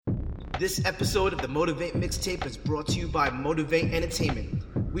This episode of the Motivate Mixtape is brought to you by Motivate Entertainment.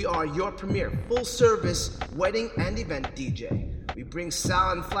 We are your premier full-service wedding and event DJ. We bring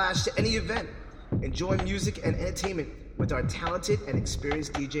sound and flash to any event. Enjoy music and entertainment with our talented and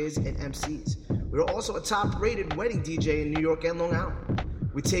experienced DJs and MCs. We're also a top-rated wedding DJ in New York and Long Island.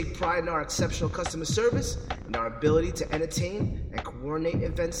 We take pride in our exceptional customer service and our ability to entertain and coordinate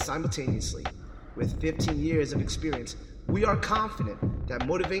events simultaneously. With 15 years of experience, we are confident that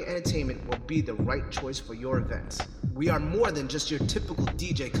Motivate Entertainment will be the right choice for your events. We are more than just your typical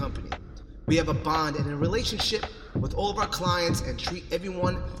DJ company. We have a bond and a relationship with all of our clients and treat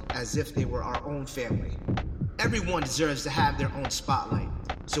everyone as if they were our own family. Everyone deserves to have their own spotlight.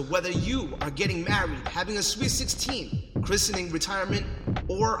 So whether you are getting married, having a sweet 16, christening, retirement,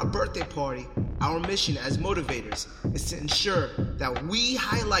 or a birthday party, our mission as motivators is to ensure that we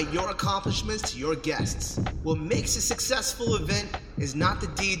highlight your accomplishments to your guests. What makes a successful event is not the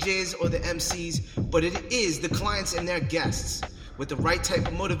DJs or the MCs, but it is the clients and their guests. With the right type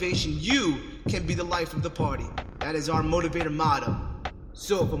of motivation, you can be the life of the party. That is our motivator motto.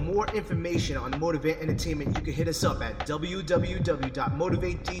 So for more information on Motivate Entertainment, you can hit us up at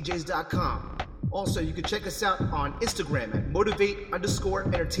www.motivatedjs.com. Also, you can check us out on Instagram at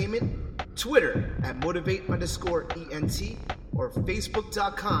motivate_entertainment, Twitter at motivate_ENT, or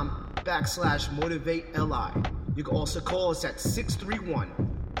facebook.com/motivateli. You can also call us at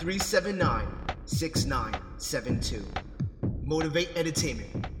 631-379-6972. Motivate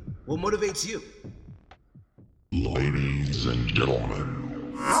Entertainment. What motivates you? Ladies and gentlemen.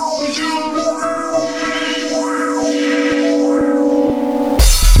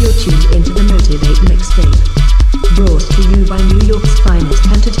 You're tuned into the Motivate Mixtape. Brought to you by New York's finest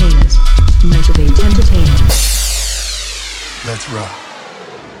entertainers, Motivate Entertainment. Let's rock.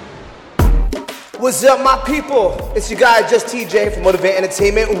 What's up, my people? It's your guy, Just TJ from Motivate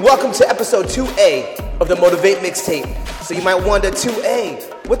Entertainment. Welcome to episode 2A of the Motivate Mixtape. So you might wonder, 2A,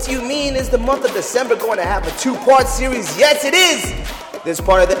 what do you mean is the month of December going to have a two-part series? Yes, it is! This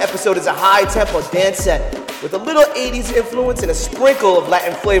part of the episode is a high-tempo dance set with a little 80s influence and a sprinkle of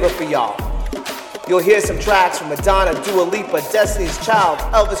Latin flavor for y'all. You'll hear some tracks from Madonna, Dua Lipa, Destiny's Child,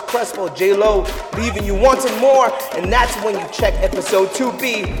 Elvis Crespo, J-Lo, leaving you wanting more, and that's when you check episode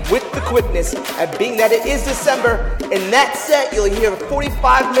 2B with the quickness. And being that it is December, in that set you'll hear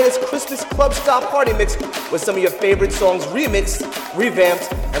 45 minutes Christmas club-style party mix with some of your favorite songs remixed,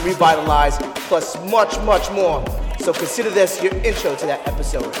 revamped, and revitalized, plus much, much more. So consider this your intro to that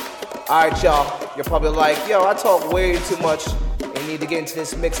episode. Alright, y'all, you're probably like, yo, I talk way too much and need to get into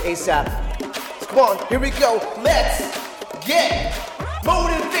this mix ASAP. Come on, here we go. Let's get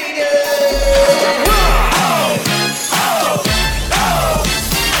motivated.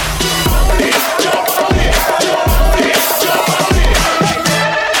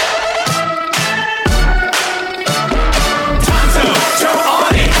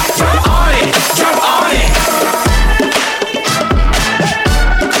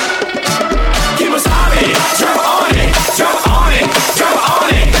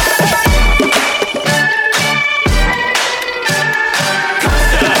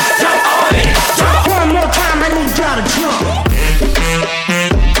 One more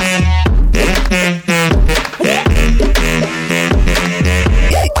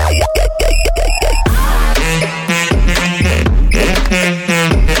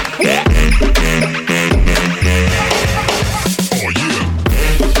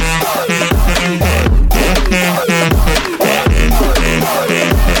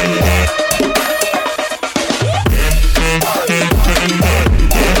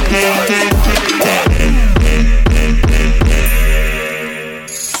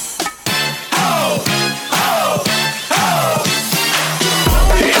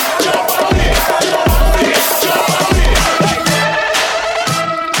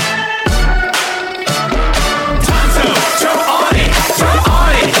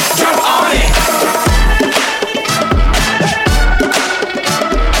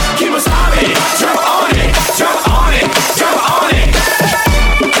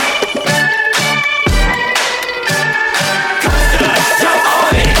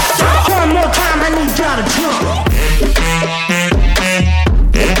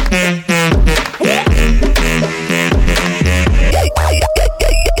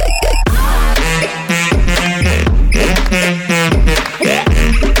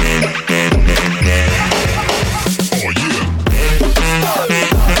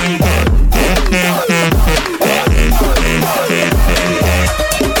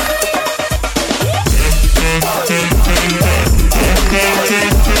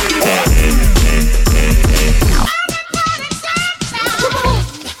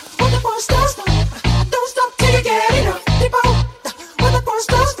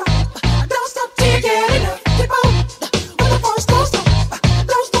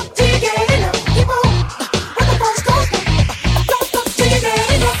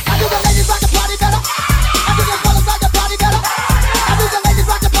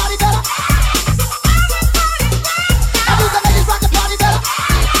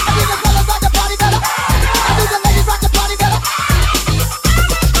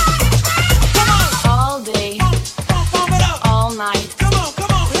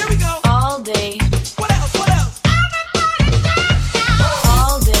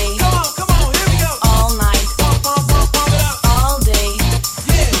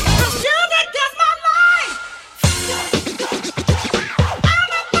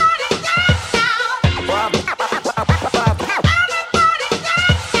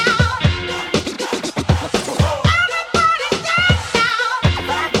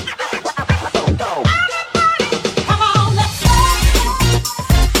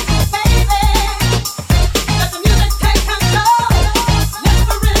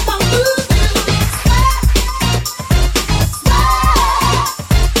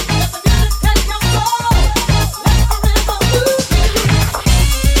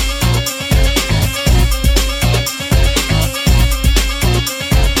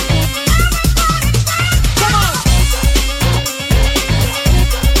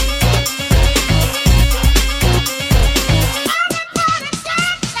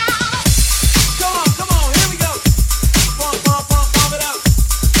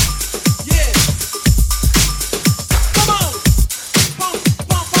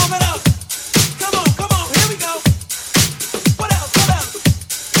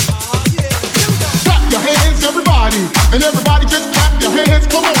and everybody just clap your hands.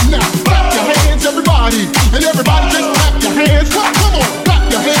 Come on now, clap your hands, everybody, and everybody just clap your hands. Come on,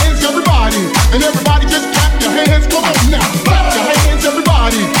 clap your hands, everybody, and everybody just clap your hands. Come on now, clap your hands,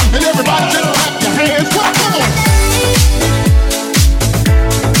 everybody, and everybody just clap your hands. Come on.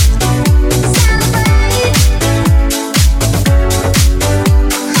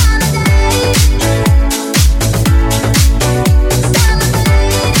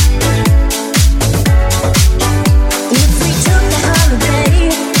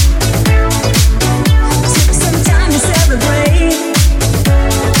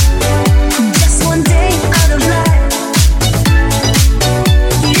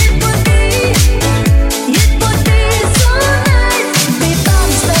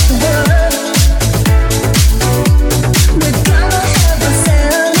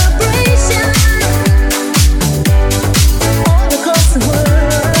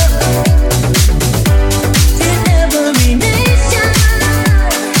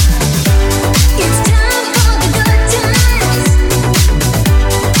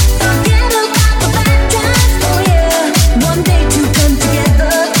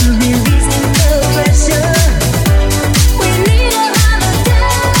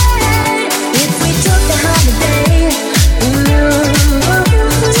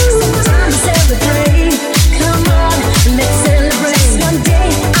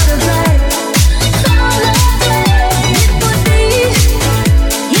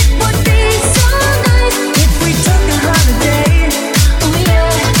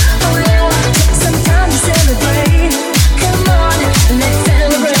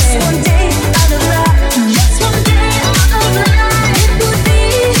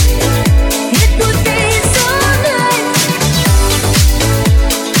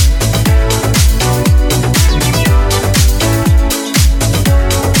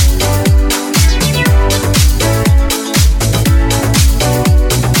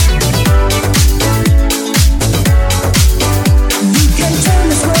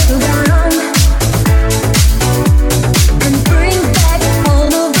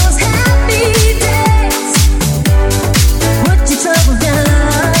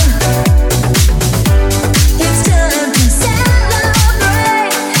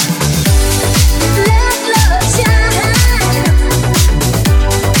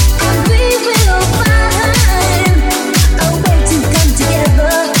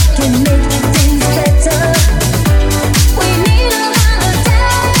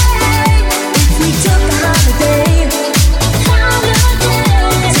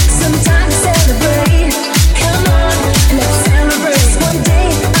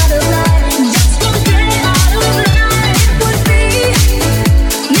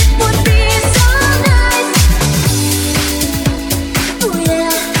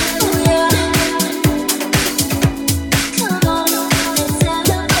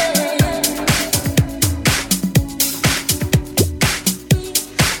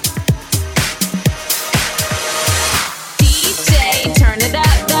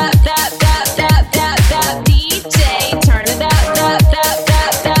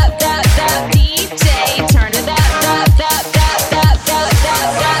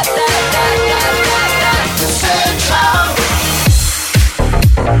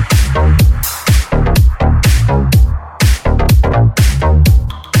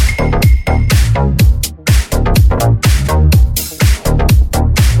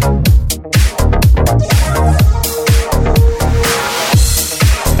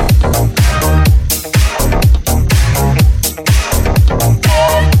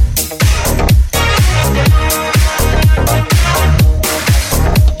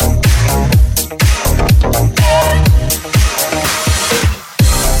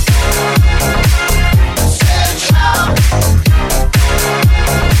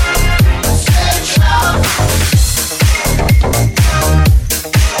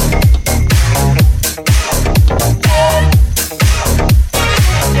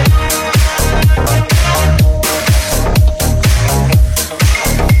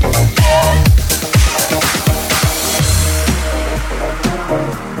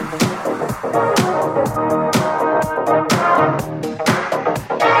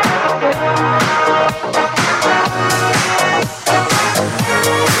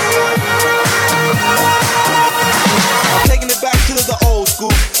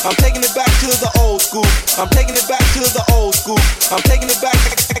 I'm taking it back to the old school. I'm taking it back to the old school. I'm taking it back,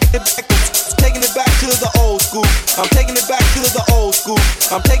 taking it back to the old school. I'm taking it back to the old school.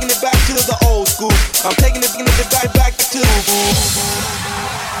 I'm taking it back to the old school. I'm taking it back to.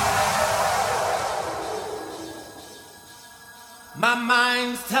 My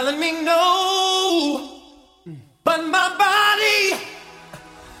mind's telling me no. But my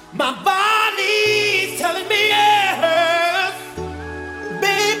body's telling me yes,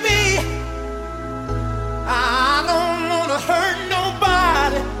 baby. I don't wanna hurt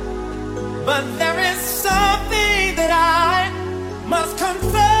nobody, but there is something that I must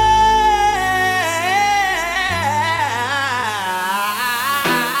confess.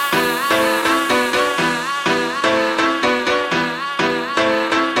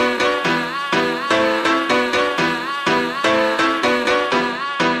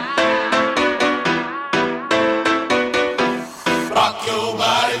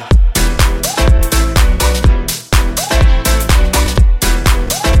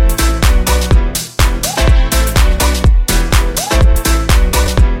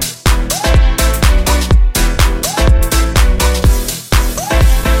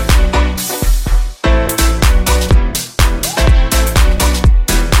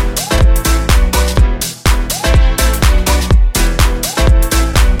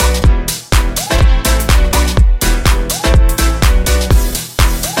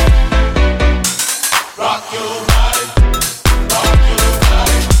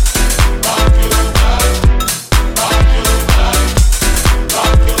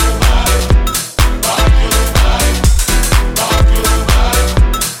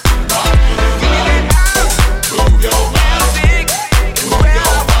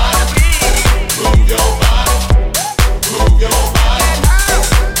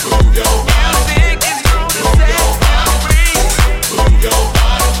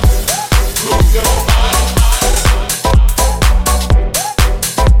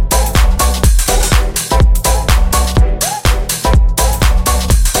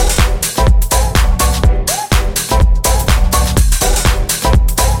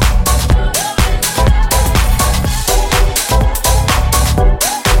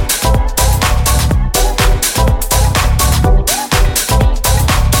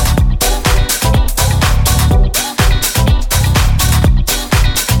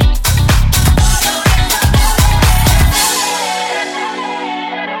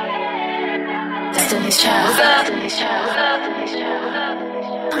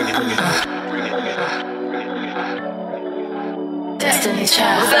 Destiny's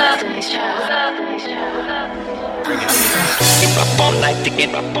Child. Get up all night to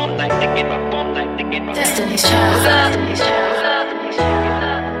get up all night to get up all night to get up. Destiny's Child.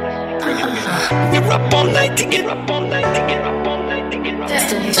 You're up all night to get up all night to get up all night to get up.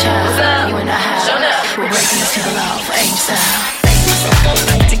 Destiny's Child. You and I have. We're breaking this to the law for age style. You're up all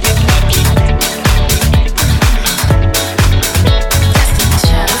night to get lucky. Destiny's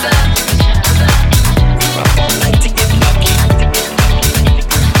Child. You're up all night to get lucky.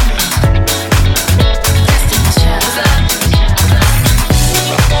 Destiny's Child.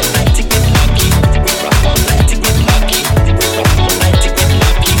 You're up all night to get lucky. You're up all night to get lucky. You're up all night to get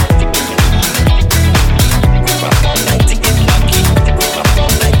lucky. You're up all night to get lucky. You're up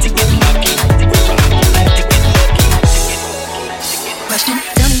all night to get lucky. You're up all night to get lucky. Question,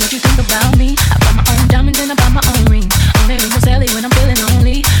 tell me what you think about me. I buy my own diamonds and I buy my own ring. Only ring will sell it when I'm feeling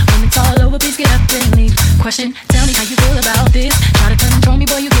lonely. When it's all over, please get up and leave. Question, tell me how you feel about this. Try to control me,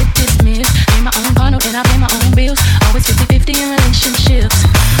 boy, you get dismissed. Pay my own condo and I pay my own bills. Always 50-50 in relationships.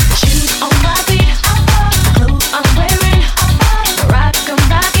 The shoes on my feet, the clothes I'm wearing, the rock I'm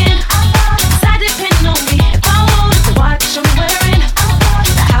rocking. Side depending on me. If I want the watch I'm wearing,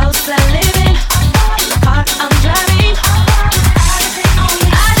 the house I live in, the car I'm driving. I depend on me.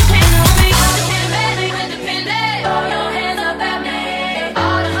 I depend on me. I depend, baby, independent. Throw your hands up at me.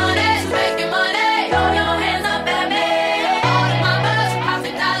 All the honeys making money. Throw your hands up at me. All the mamas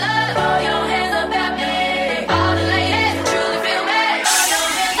profit dollars. Throw your hands up at me. All the ladies who truly feel me. Throw your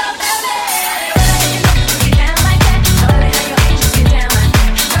hands up at me. Get down like that. Charlie, how your angels get down like that.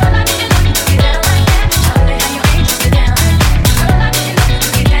 Girl, I didn't know you could get down like that. Charlie, how your angels get down like that. Girl, I didn't know you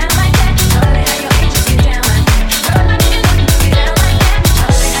could get down like that. Charlie, how your angels get down like that. Girl, I didn't know you could get down like that.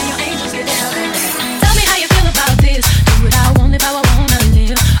 Charlie, how your angels get down like that. Tell me how you feel about this. Do what I want, live how I wanna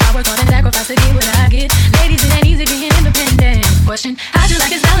live. I work hard and sacrifice to get what I get. Ladies, it ain't easy being independent. Question, how'd you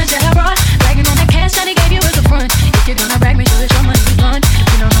like his knowledge that I brought? Bragging on that cash that he gave you as a front. If you're gonna brag, make sure that your money is blunt. If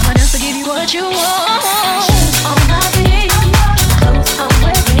you don't know what else to give you what you want. Shoes on my feet, clothes I'm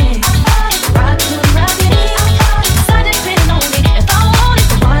wearing, the rock I'm rocking. Side depending on me. If I want it,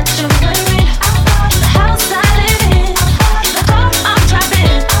 the watch I'm wearing, the house I live in, the car I'm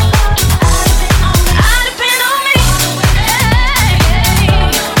driving. I depend on me.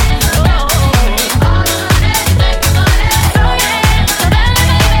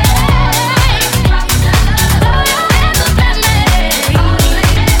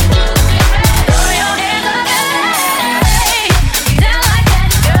 Throw your hands up at me.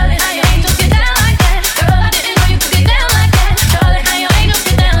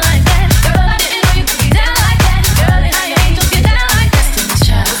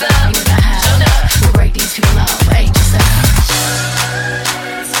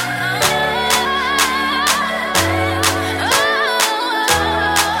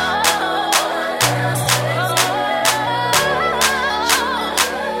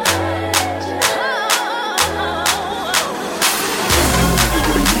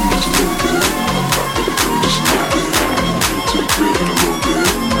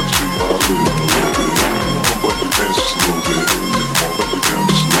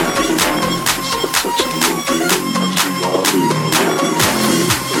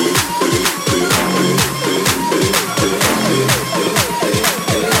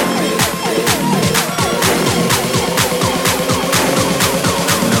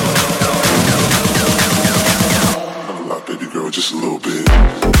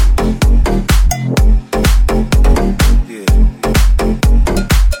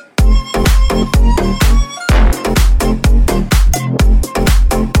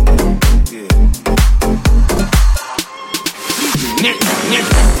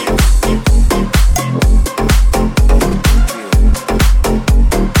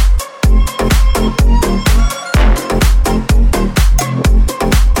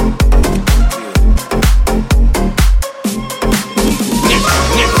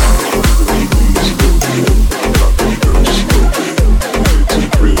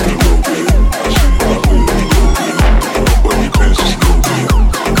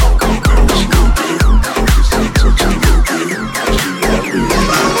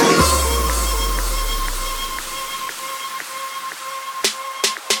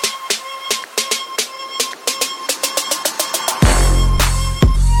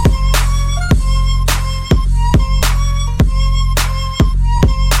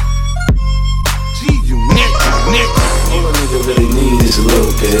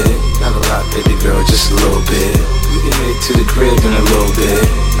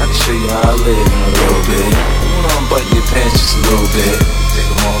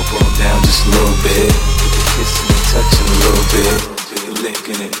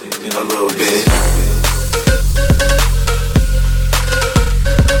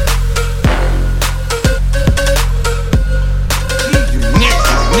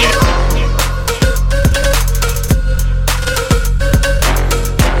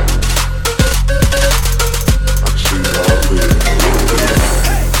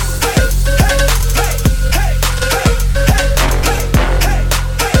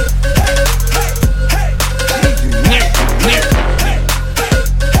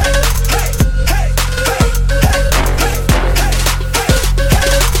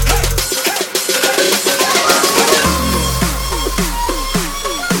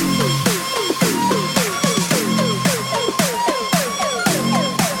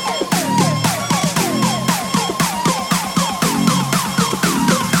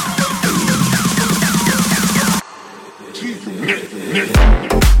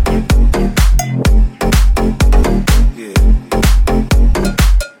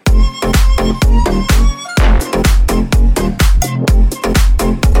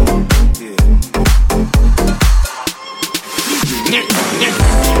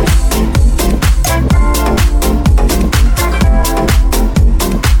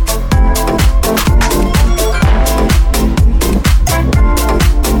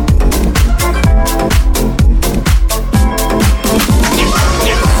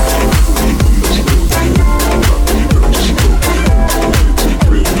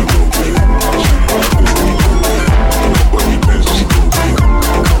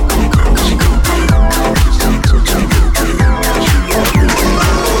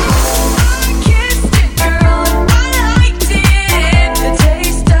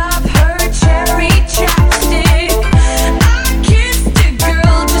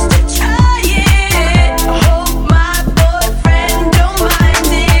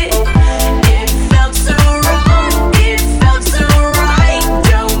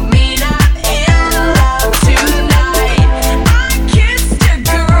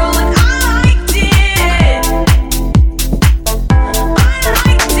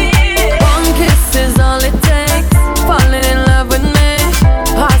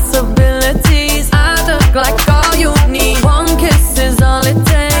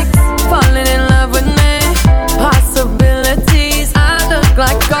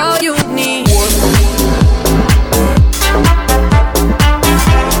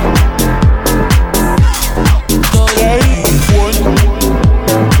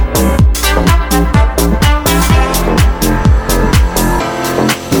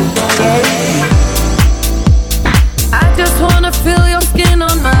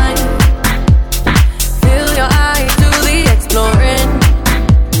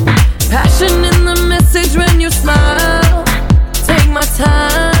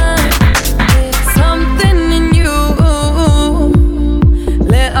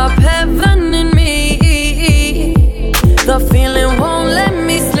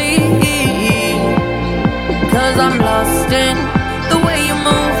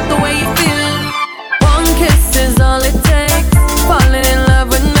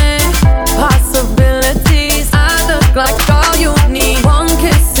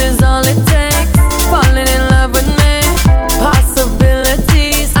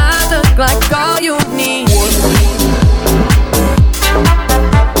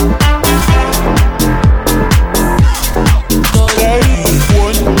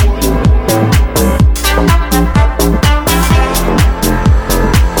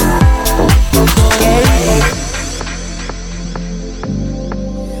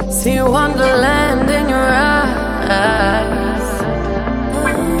 See wonderland in your eyes.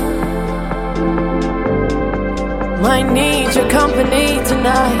 Might need your company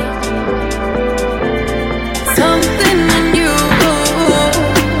tonight. Something in you,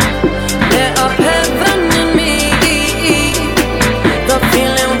 lit up heaven in me. The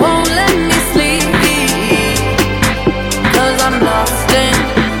feeling won't let me sleep, 'cause I'm lost in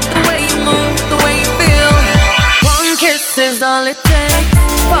the way you move, the way you feel. One kiss is all it takes.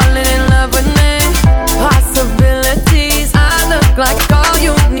 Falling in love with me. Possibilities, I look like all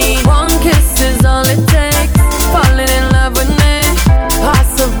you need. One kiss is all it takes. Falling in love with me.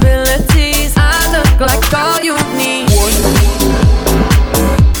 Possibilities, I look like all you need.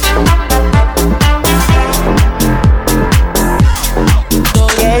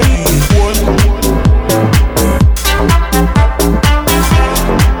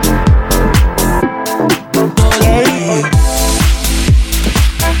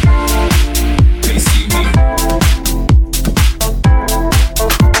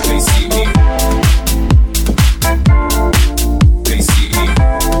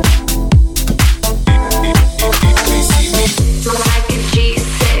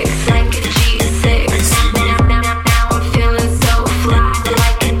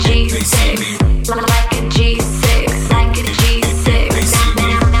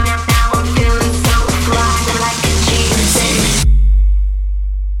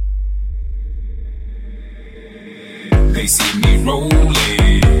 They see me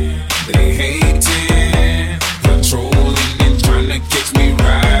rolling, they hating, controlling and trying to catch me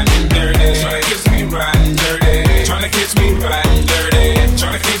riding dirty. Trying to catch me riding dirty. Trying to catch me riding dirty.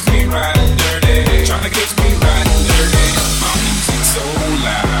 Trying to catch me riding dirty. Trying to catch me riding dirty. My music so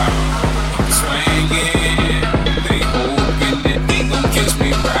loud, I'm swinging. They hoping that they gon' catch me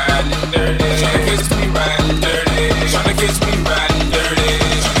riding dirty. Trying to catch me riding dirty. Trying to catch me riding dirty.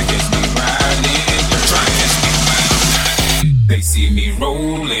 Trying to catch me riding dirty. Trying to catch me. They see me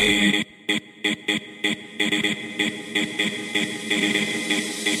rolling.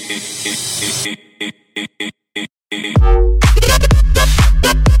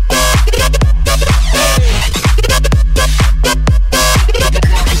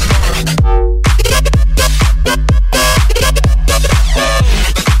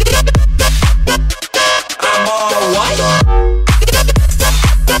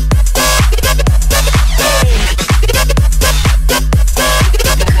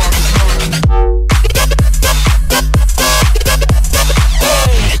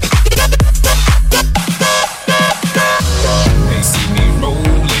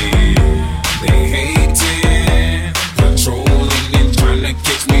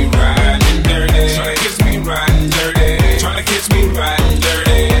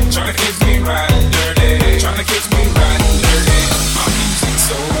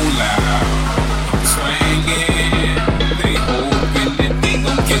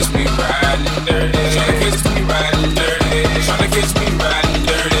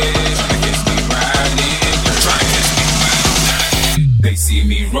 They see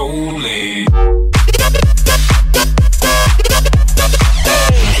me rolling.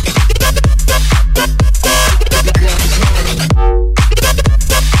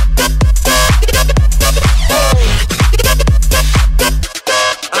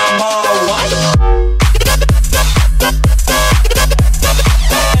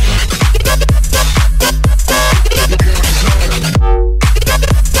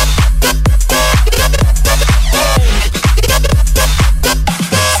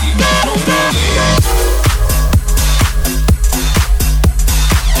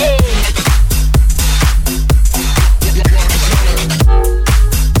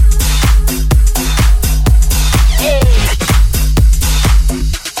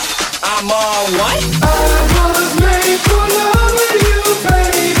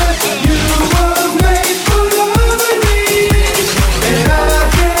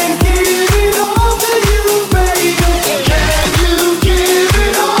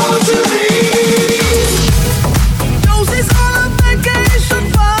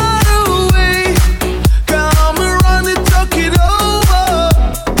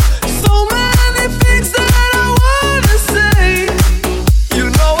 You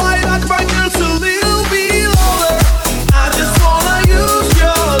know I like my girl to little bit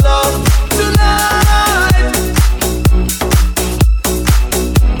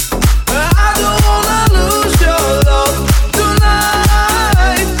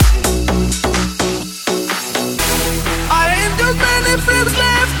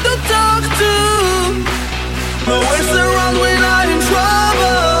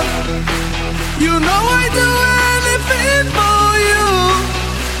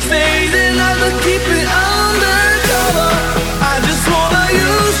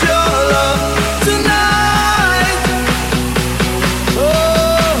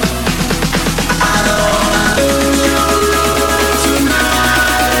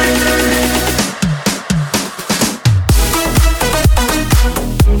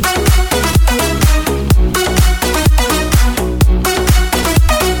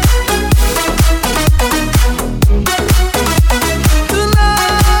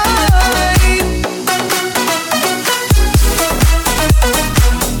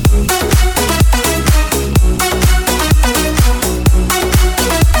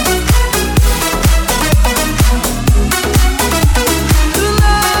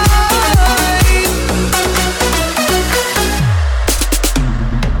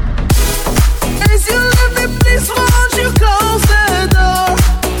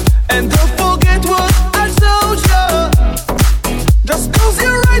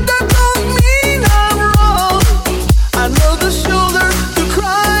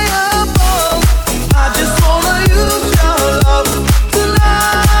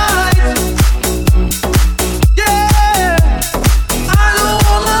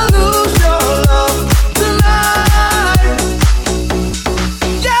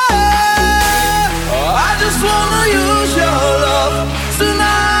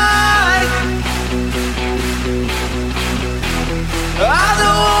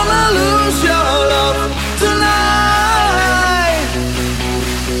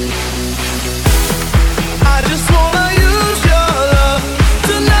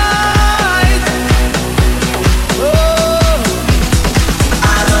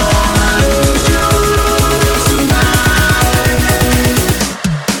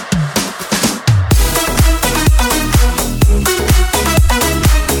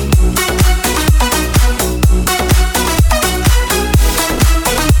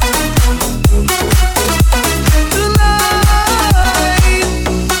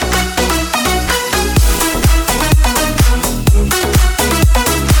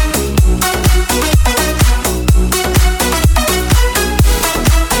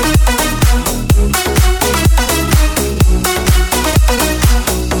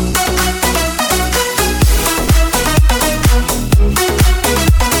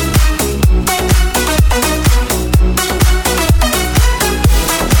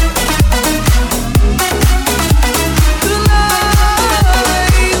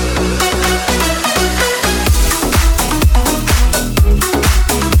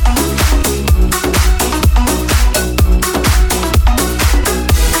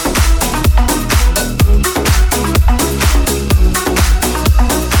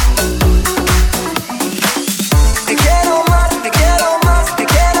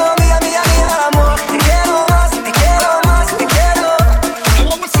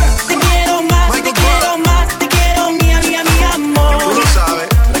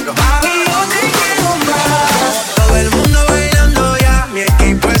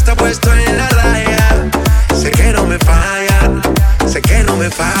me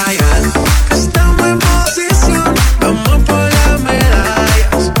fallan. Estamos en posición, vamos por las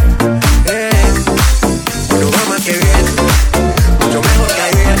medallas. Nos va más que bien, mucho mejor que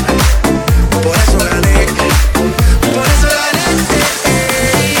ayer. Por eso gané, por eso gané.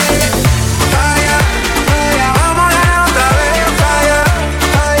 Falla, falla, vamos a ganar otra vez. Falla,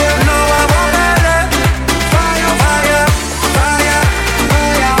 falla, no vamos a perder. Falla, falla, falla,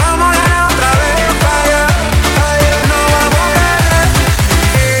 falla, vamos a ganar otra vez. Falla, falla, no vamos a perder.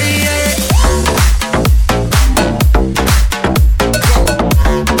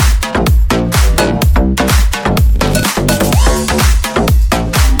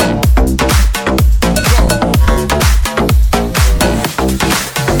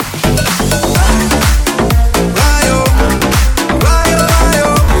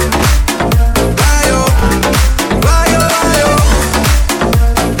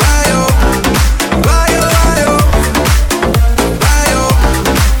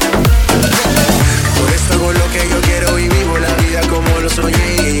 Por esto hago lo que yo quiero y vivo la vida como lo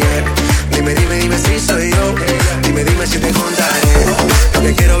soñé. Dime, dime, dime si soy yo. Dime, dime si te contaré lo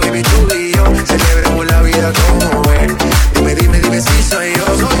que quiero vivir tú y yo. Celebremos la vida como es. Dime, dime, dime si soy yo.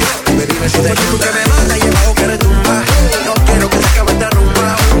 Dime, dime si te contaré. Que me mata y el bajo que retumba. No quiero que se acabe esta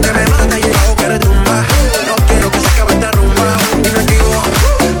rumba. Que me mata y el bajo que retumba. No quiero que se acabe esta rumba. Y me activo.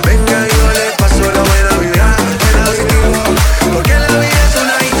 Venga, yo le paso la buena vibra. Me la activo. Porque la vida es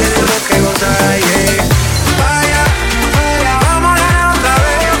una y tenemos que gozar. Yeah. Falla, falla, vamos a ganar otra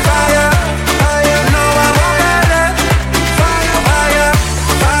vez. Falla, falla, no vamos a perder. Falla, falla,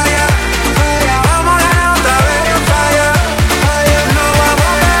 falla, falla, vamos a ganar otra vez. Falla, falla, no vamos a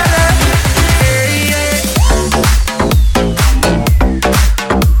perder.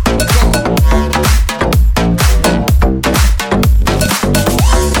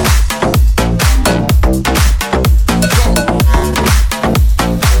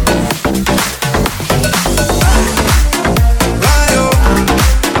 Rayo,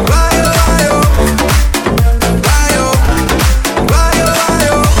 rayo, rayo, rayo,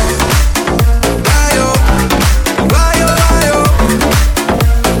 rayo, rayo, rayo, rayo,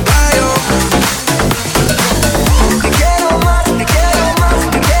 rayo. Te quiero más, te quiero más,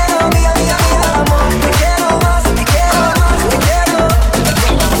 te quiero, mía, mía, mía, amor. Te quiero más, te quiero más, te quiero. Te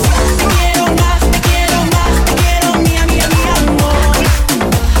quiero más, te quiero más, te quiero, mía, mía, mía, amor.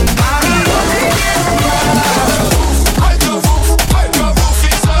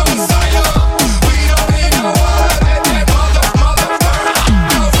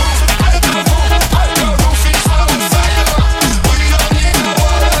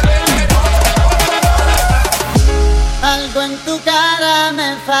 Algo en tu cara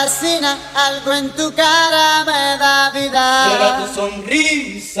me fascina, algo en tu cara me da vida. Será tu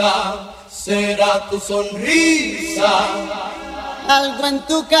sonrisa, será tu sonrisa. Algo en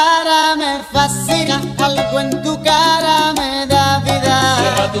tu cara me fascina, algo en tu cara me da vida.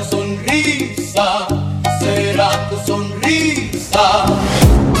 Será tu sonrisa, será tu sonrisa.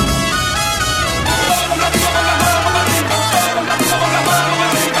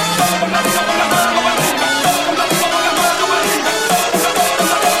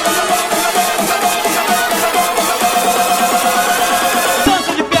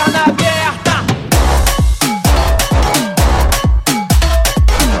 Dança de perna aberta.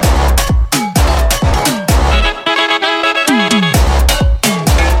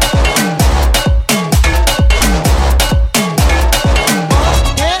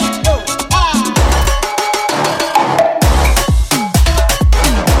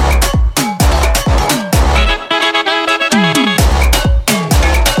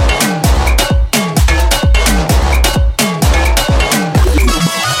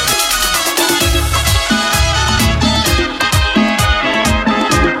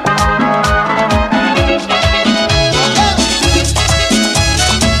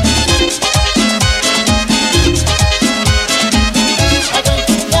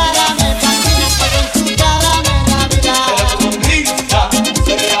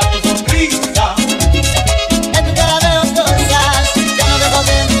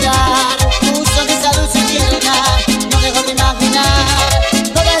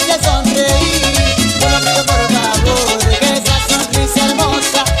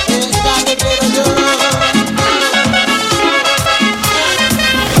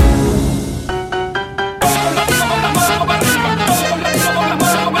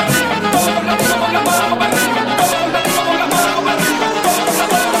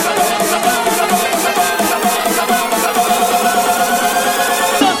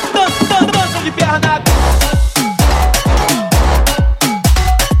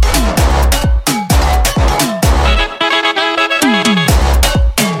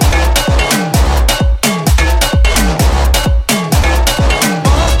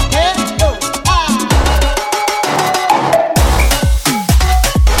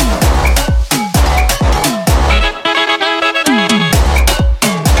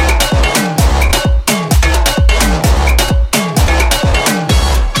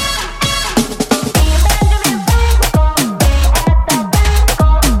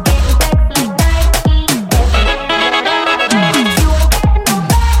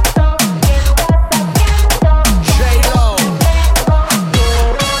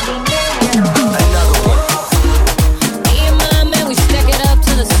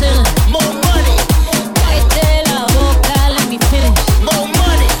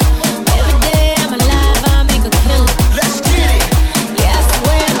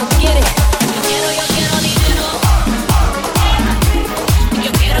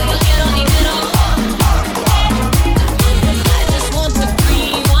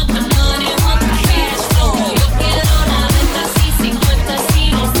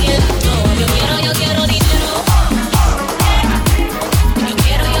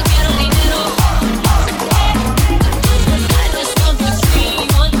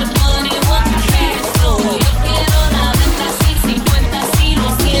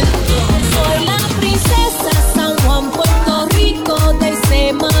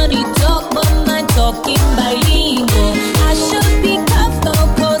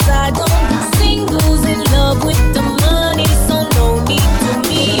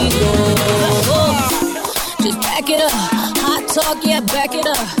 talk, yeah, back it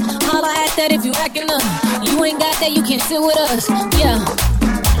up. Holla at that if you acting up. You ain't got that, you can't sit with us. Yeah.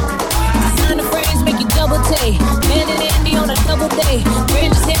 Sign the phrase, make you double take. Man and Andy on a double day.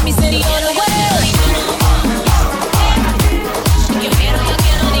 Grand just hit me, said he on the way.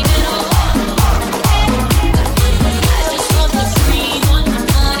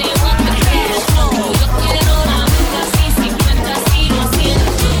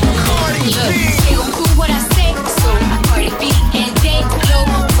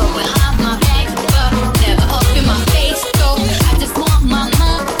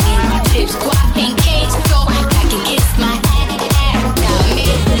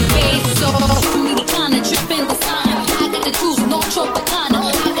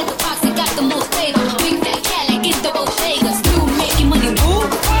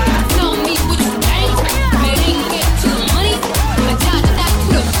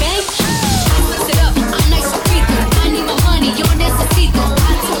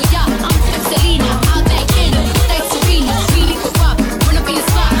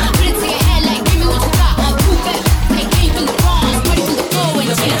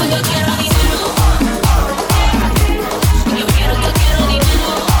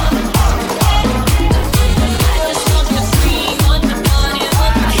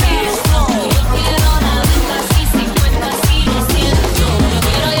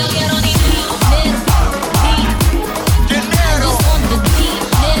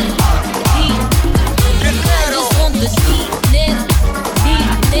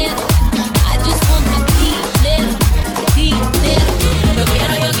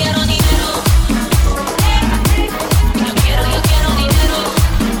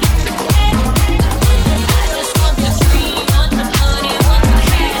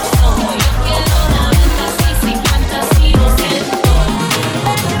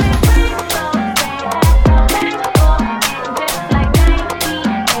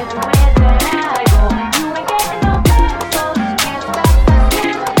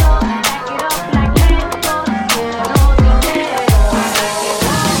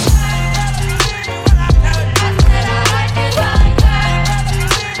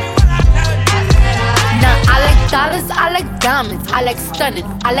 I like stunning,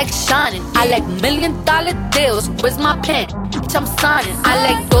 I like shining, I like $1 million deals. Where's my pen? Bitch, I'm signing. I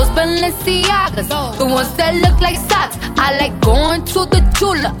like those Balenciagas, the ones that look like socks. I like going to the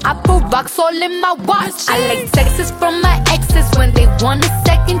Tula, I put rocks all in my watch. I like texts from my exes when they want a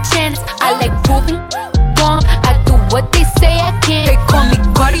second chance. I like proving wrong, I do what they say I can. They call me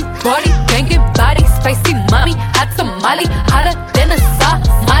Cardi, body, banging body, spicy mommy, hot tamale, hotter than a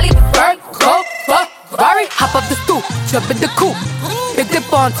Somali. Virgo, Ferrari, hop up the stoop, jump in the coupe, big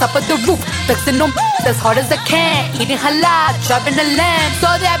dip on top of the roof, flexing on as hard as I can, eating halal, driving a lamb. So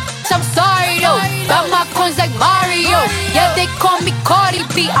that bitch, I'm sorry yo, got my coins like Mario. Yeah, they call me Cardi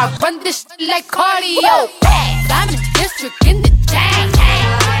B, I run this shit like cardio. I'm in district in the gang,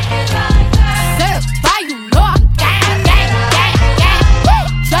 certified, you know I'm gang.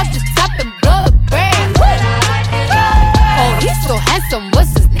 Drop the top and blow the brand. Oh, he's so handsome,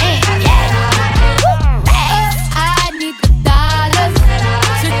 what's his name?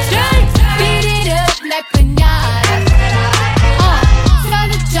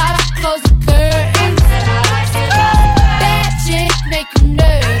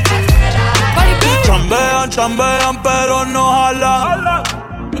 Chambean pero no jalan.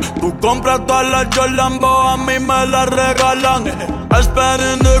 Tú compras todas las Jolambo, a mí me las regalan. I spend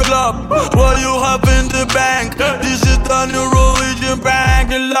in the club, what you have in the bank. This is the new religion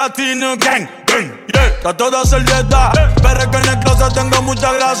bank, el Latino gang. Yeah, trato de hacer dieta, pero es que en el closet tengo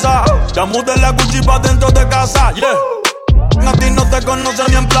mucha grasa. Ya mudé la Gucci pa' dentro de casa, yeah. A ti no te conoce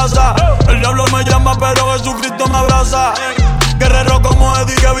ni en plaza. El diablo me llama pero Jesucristo me abraza. Guerrero como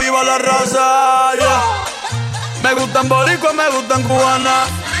Eddie, que viva la raza, yeah. Me gustan boricua, me gustan cubana.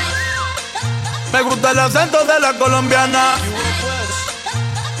 Me gusta el acento de la colombiana.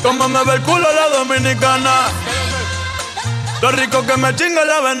 Como me ve el culo la dominicana. Lo rico que me chinga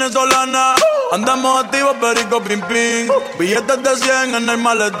la venezolana. Andamos activos, perico, pim, pim. Billetes de 100 en el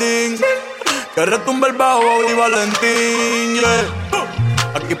maletín. Que retumbe el bajo y Valentín, yeah.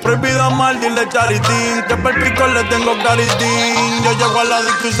 Aquí prohibido amar, dile charitín. Que per pico le tengo claritín. Yo llego a la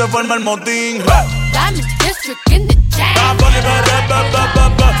disco y se forma el motín. Diamond District in the chain.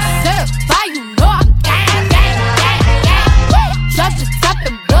 Certified, you know I'm gang. Drop the top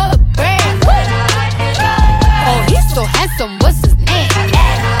and blow the brand. Oh, he's so handsome, what's his name?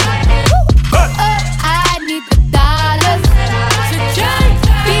 I need the dollars to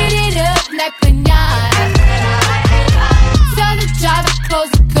beat it up like piñata. Tell the driver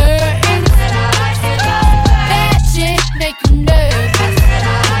close the curtains. That shit make you nervous.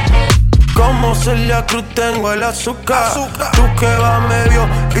 cruz tengo el azúcar. Tú que vas medio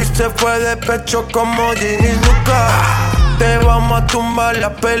y se fue de pecho como Ginny Luca. Te vamos a tumbar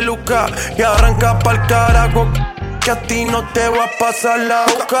la peluca y arranca pa'l carajo, que a ti no te va a pasar la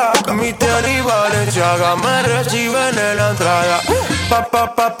boca. Mi tenis y Valenciaga me reciben en la entrada.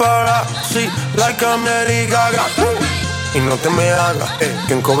 Para, sí, like I'm Lady Gaga. Y no te me hagas,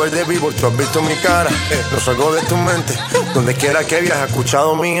 que en cover de vivo tú has visto mi cara. No salgo de tu mente, donde quiera que viajes,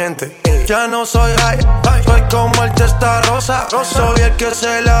 escuchado mi gente. Ya no soy high, soy como el testa rosa. Soy el que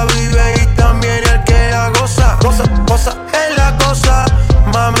se la vive y también el que la goza. Cosa es la cosa,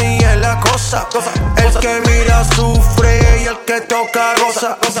 mami es la cosa. El que mira sufre y el que toca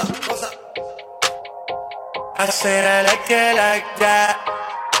goza. I said I like it like that.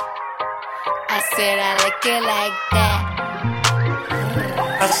 I said I like it like that.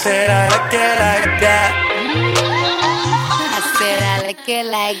 I said I like it like that. I said I like it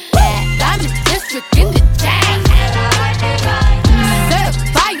like that. I'm the district in the chain.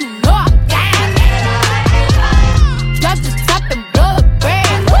 Certified, you know I'm gang. Drop the top and blow a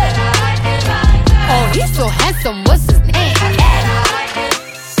brand. Oh, he's so handsome, what's his name?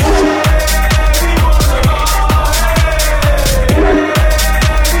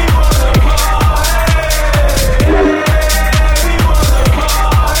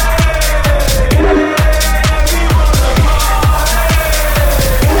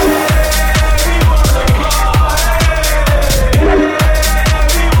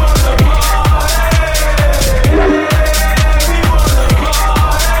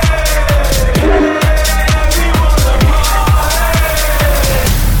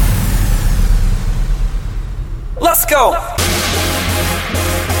 Let's go.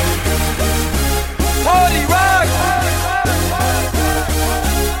 Holy rock.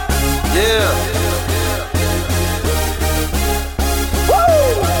 Yeah.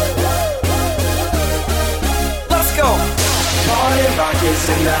 Woo. Let's go. Party rock is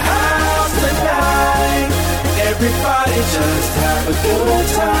in the house tonight. Everybody just have a good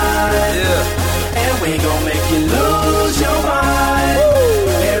time. Yeah. And we gon' make you lose your mind.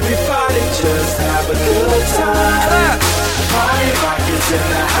 Everybody just have a good time. Party rock is in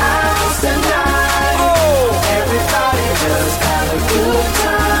the house tonight. Everybody just have a good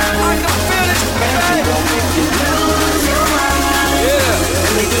time. I can feel it. And we gon' make you lose your mind. Yeah.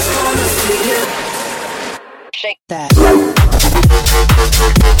 And we just wanna see you shake that.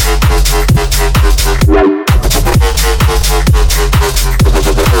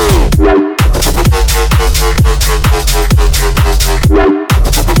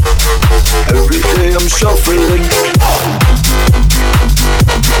 Every day I'm shuffling.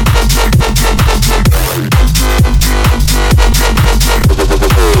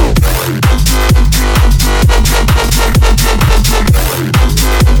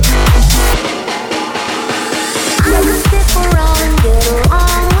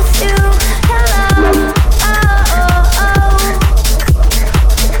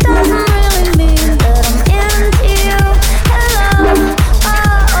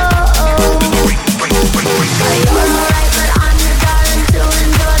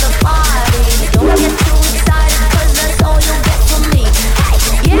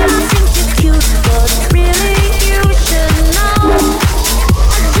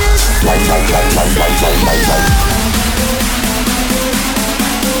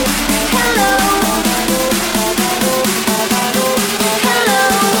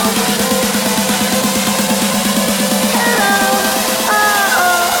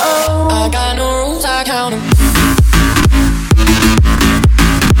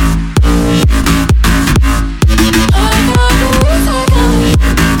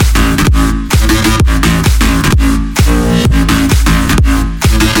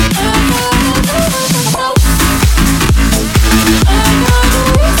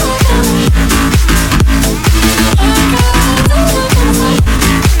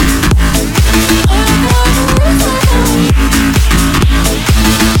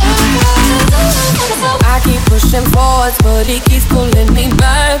 but he keeps pulling me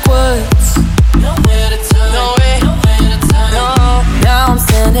backwards. Nowhere to turn, nowhere to turn. No, now I'm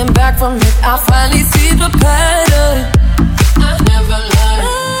standing back from it. I finally see the pattern. I never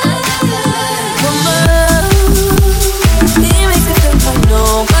learned. Come on, he makes it feel like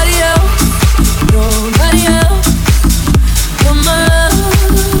nobody else, nobody else. Come on,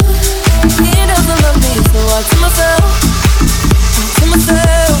 he doesn't love me, so I tell myself,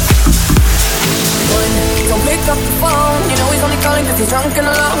 don't pick up the phone, you know he's only calling cause he's drunk and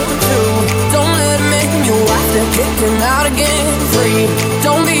alone too. Don't let him in, you have to kick him out again. Free,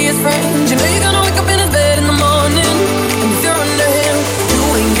 don't be his friend, you know you're gonna wake up in his bed in the morning. And if you're under him, you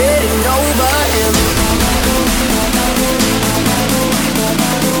ain't getting over him.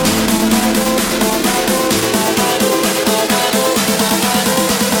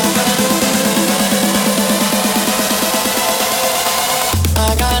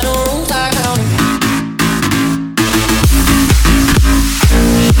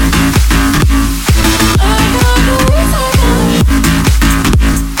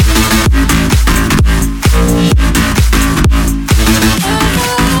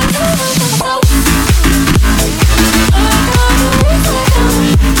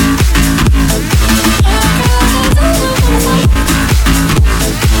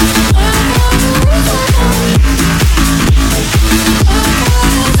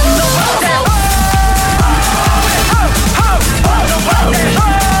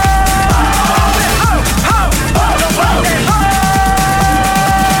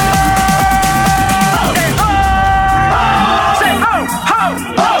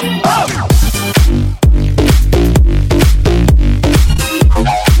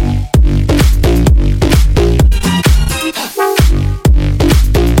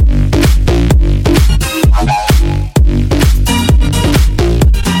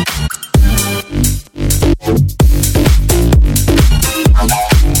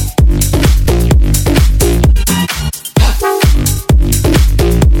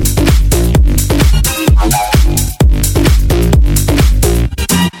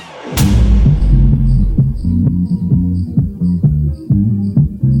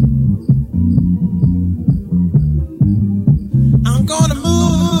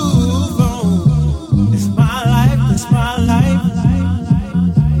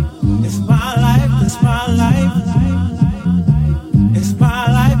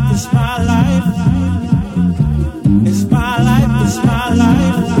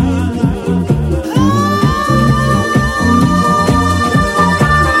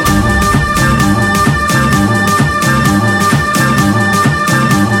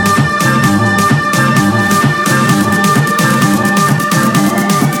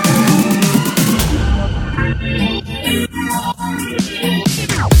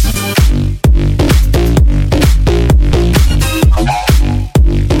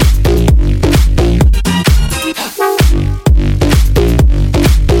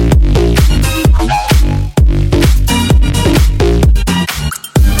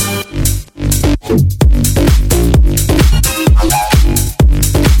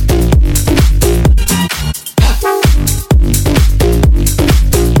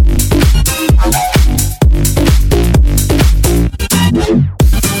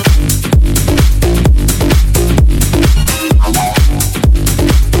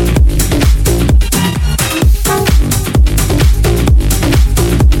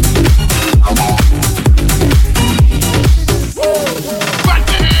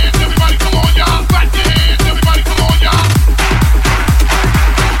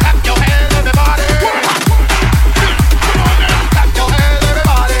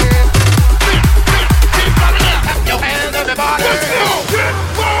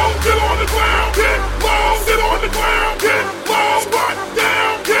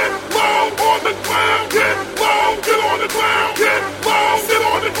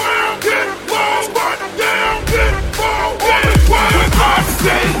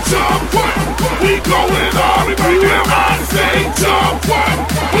 going up. When I say jump one,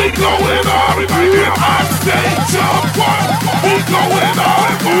 we going up. When I say jump one, we going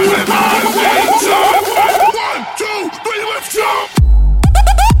up. When I say jump one, 1, 2, 3, let's jump.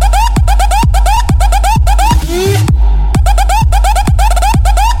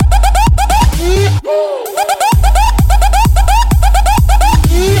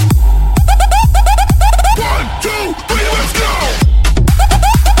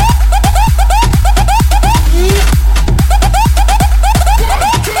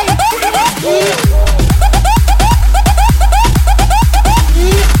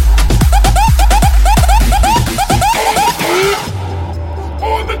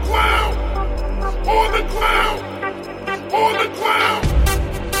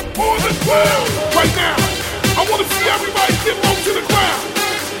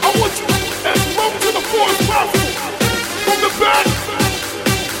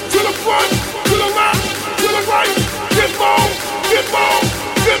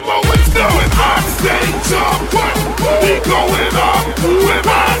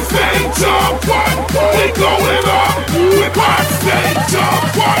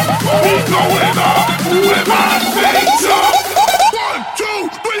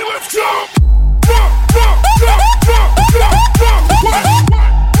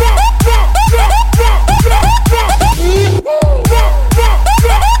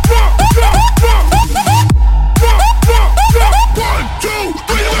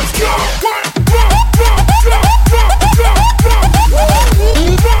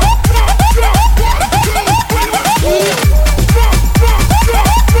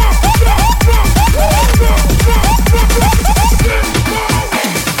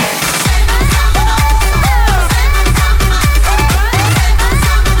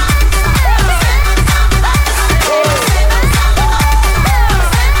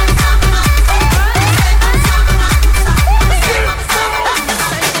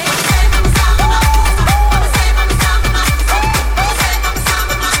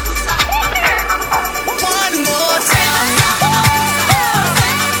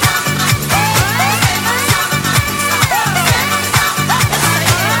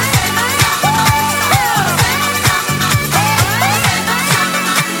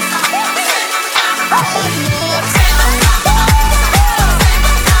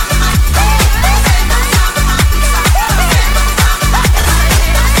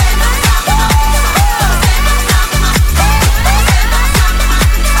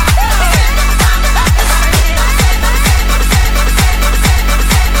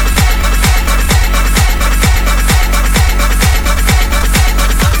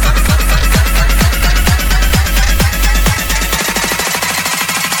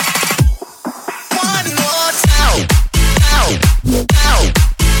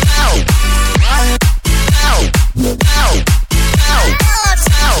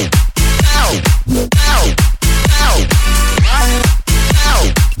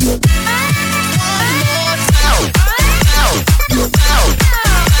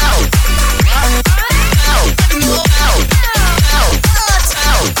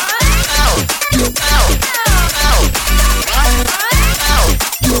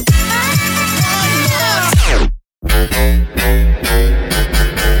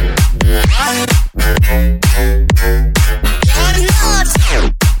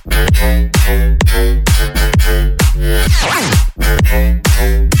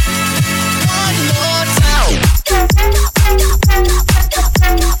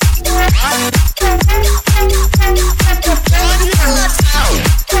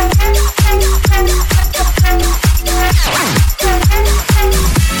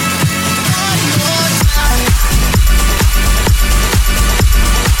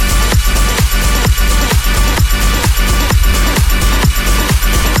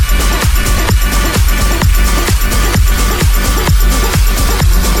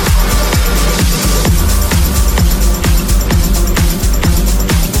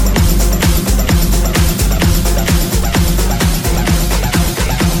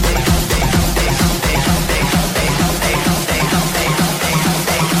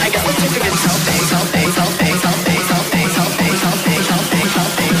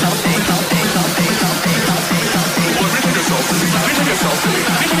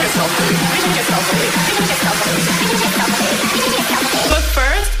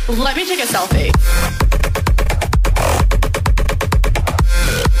 Let me take a selfie.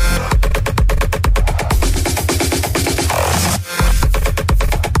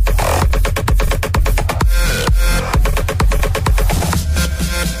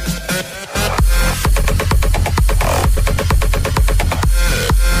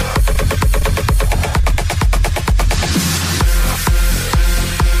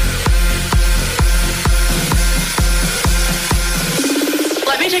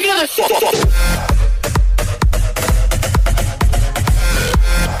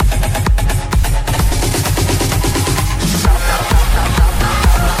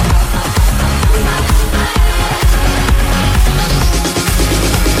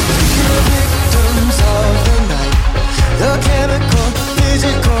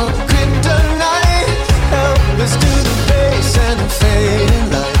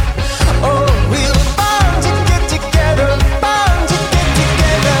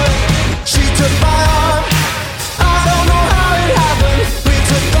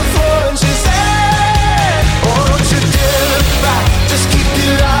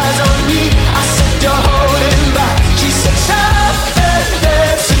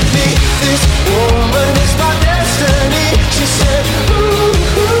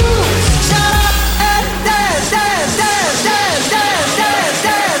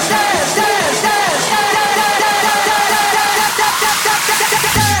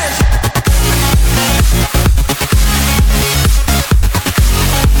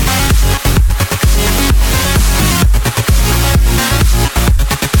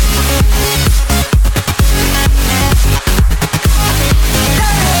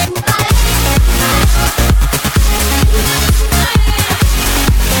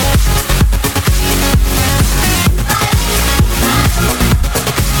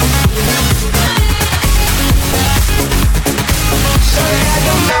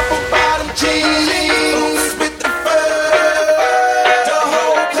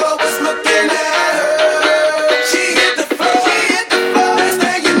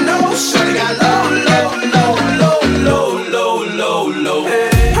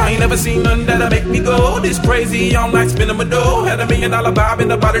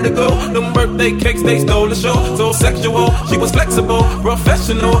 Cakes, they stole the show. So sexual, she was flexible,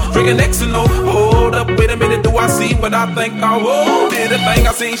 professional, drinking Xanol. Hold up, wait a minute, do I see what I think I will? Did a thing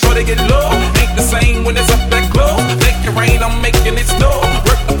I seen, sure they get low. Ain't the same when it's up that close. Make it rain, I'm making it snow.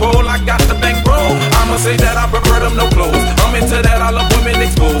 Work the pole, I got the bankroll. I'ma say that I prefer them no clothes. I'm into that, I love women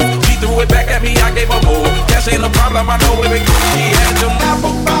exposed. She threw it back at me, I gave her more. Cash ain't a problem, I know where it goes. She had them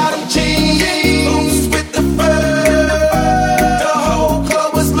apple bottom jeans with the fur. The whole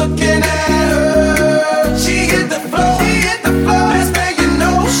club was looking at.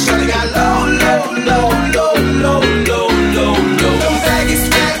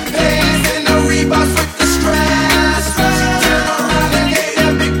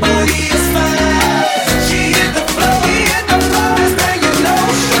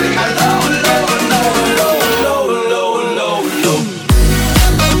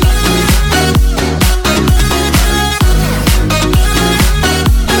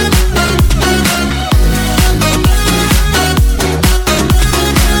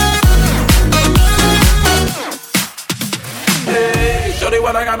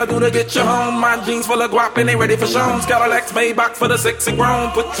 To get you home, my jeans full of guap and they ready for shows. Cadillacs, Maybach for the sexy grown.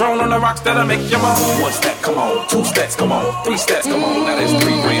 Patron on the rocks that'll make you moan. One step, come on. Two steps, come on. Three steps, come on. Now that's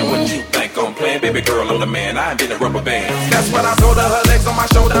 3 grand. What you think I'm playing? Baby girl, I'm the man. I ain't been a rubber band. That's what I told her. Her legs on my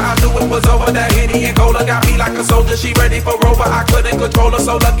shoulder. I knew it was over. That Henny and Cola got me like a soldier. She ready for Rover. I couldn't control her.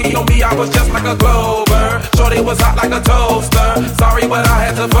 So lucky on me, I was just like a Glover. Shorty was hot like a toaster. Sorry, but I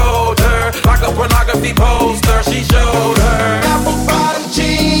had to fold her like a pornography poster. She showed her apple bottom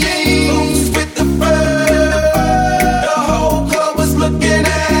jeans with the fur. The whole club was looking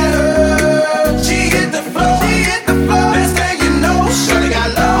at her. She hit the floor, she hit the floor. Best thing you know, shorty got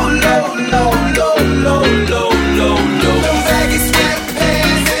low, low, low, low, low, low, low, low. Them baggy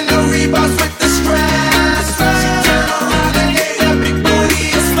sweatpants and the Reeboks with the straps. She turned around and gave that big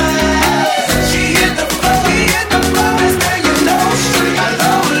booty a smash. She hit the floor, she hit the floor. Best thing you know, shorty got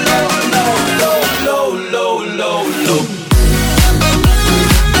low, low, low, low, low, low, low, low.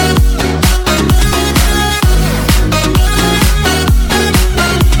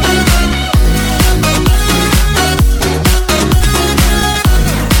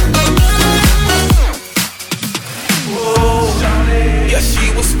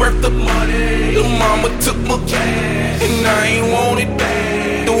 Worth the money, the mama took my cash, and I ain't want it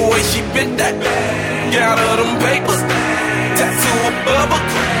back. The way she bit that bag, got her them papers, tattoo above her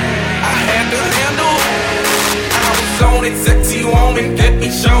crack. I had to handle it. I was on it, sexy woman, kept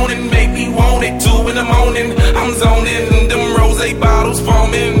me shown and made me want it. 2 in the morning, I'm zoning, them rose bottles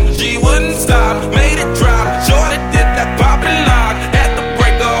foaming. She wouldn't stop, made it drop. Shorty did that poppin' lock, had to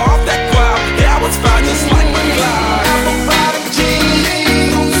break her off that quad. Yeah, I was fine just like my Clyde. Apple bottom jeans.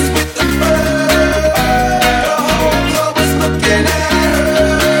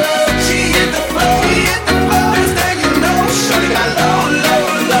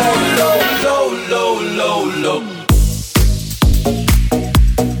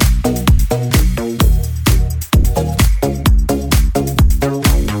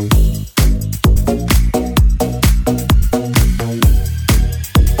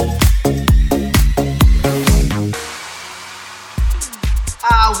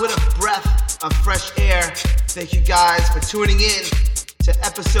 there. Thank you guys for tuning in to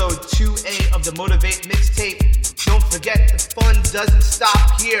episode 2A of the Motivate Mixtape. Don't forget, the fun doesn't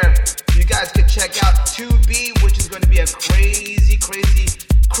stop here. You guys can check out 2B, which is going to be a crazy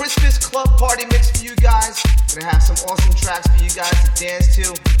Christmas club party mix for you guys. Gonna have some awesome tracks for you guys to dance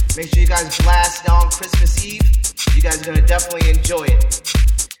to. Make sure you guys blast on Christmas Eve. You guys are gonna definitely enjoy it.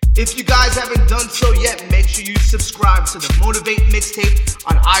 If you guys haven't done so yet, make sure you subscribe to the Motivate Mixtape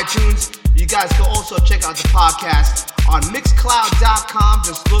on iTunes. You guys can also check out the podcast on Mixcloud.com.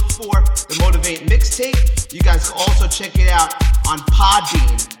 Just look for the Motivate Mixtape. You guys can also check it out on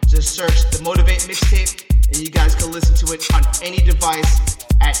Podbean. Just search the Motivate Mixtape, and you guys can listen to it on any device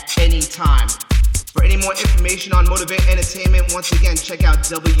at any time. For any more information on Motivate Entertainment, once again, check out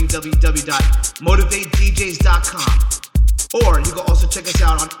www.motivatedjs.com. Or you can also check us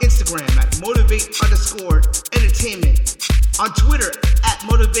out on Instagram at Motivate_Entertainment, on Twitter at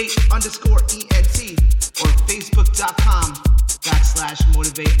Motivate_ENT, or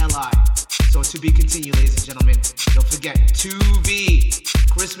Facebook.com/MotivateLI. So to be continued, ladies and gentlemen. Don't forget, 2B,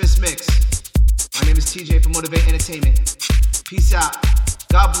 Christmas Mix. My name is TJ from Motivate Entertainment. Peace out.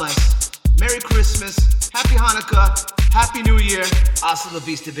 God bless. Merry Christmas. Happy Hanukkah. Happy New Year. Hasta la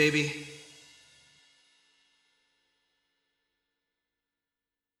vista, baby.